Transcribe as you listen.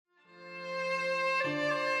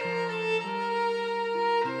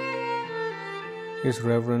is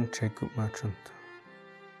Reverend Jacob Merchant,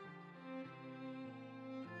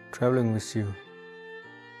 traveling with you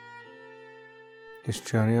this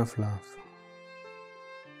journey of love.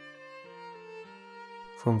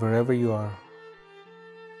 From wherever you are,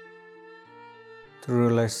 the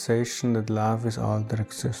realization that love is all that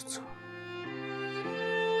exists.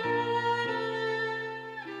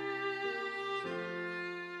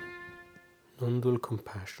 Non-dual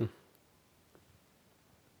compassion.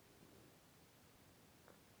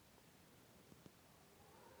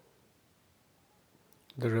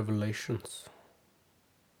 The revelations,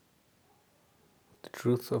 the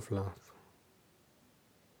truth of love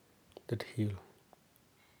that heal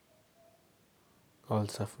all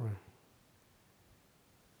suffering.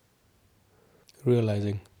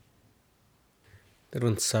 Realizing that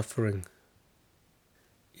when suffering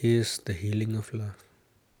is the healing of love,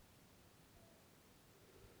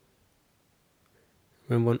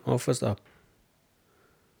 when one offers up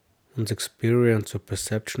one's experience or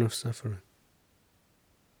perception of suffering,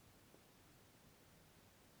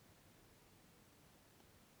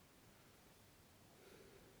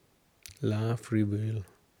 love reveals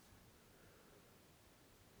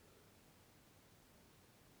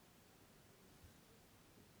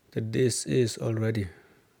that this is already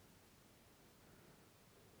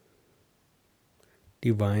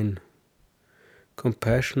divine,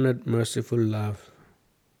 compassionate, merciful love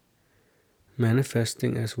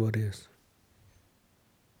manifesting as what is.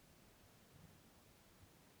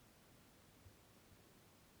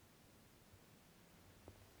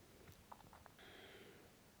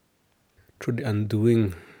 Through the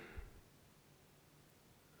undoing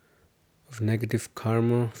of negative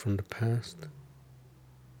karma from the past,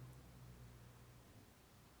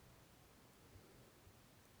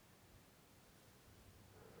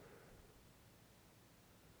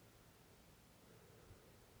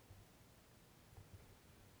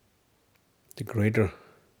 the greater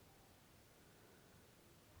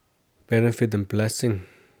benefit and blessing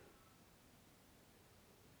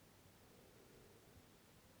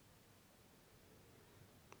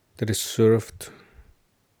that is served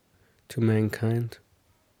to mankind.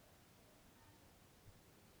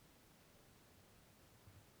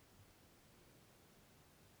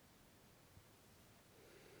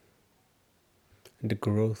 And the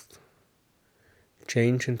growth,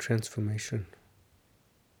 change and transformation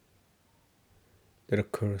that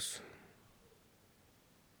occurs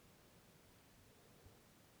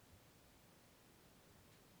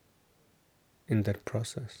in that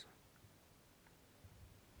process.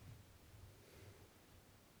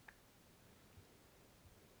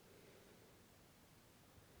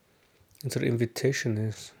 And so the invitation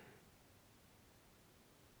is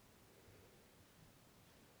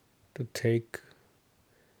to take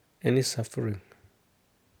any suffering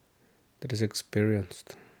that is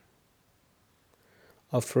experienced,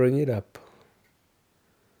 offering it up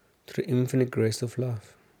to the infinite grace of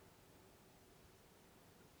love,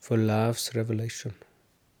 for love's revelation.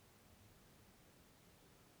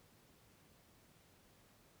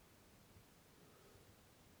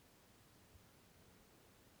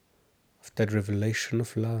 Of that revelation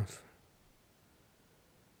of love,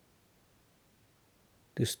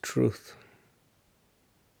 this truth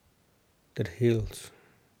that heals,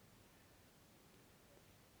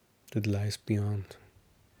 that lies beyond.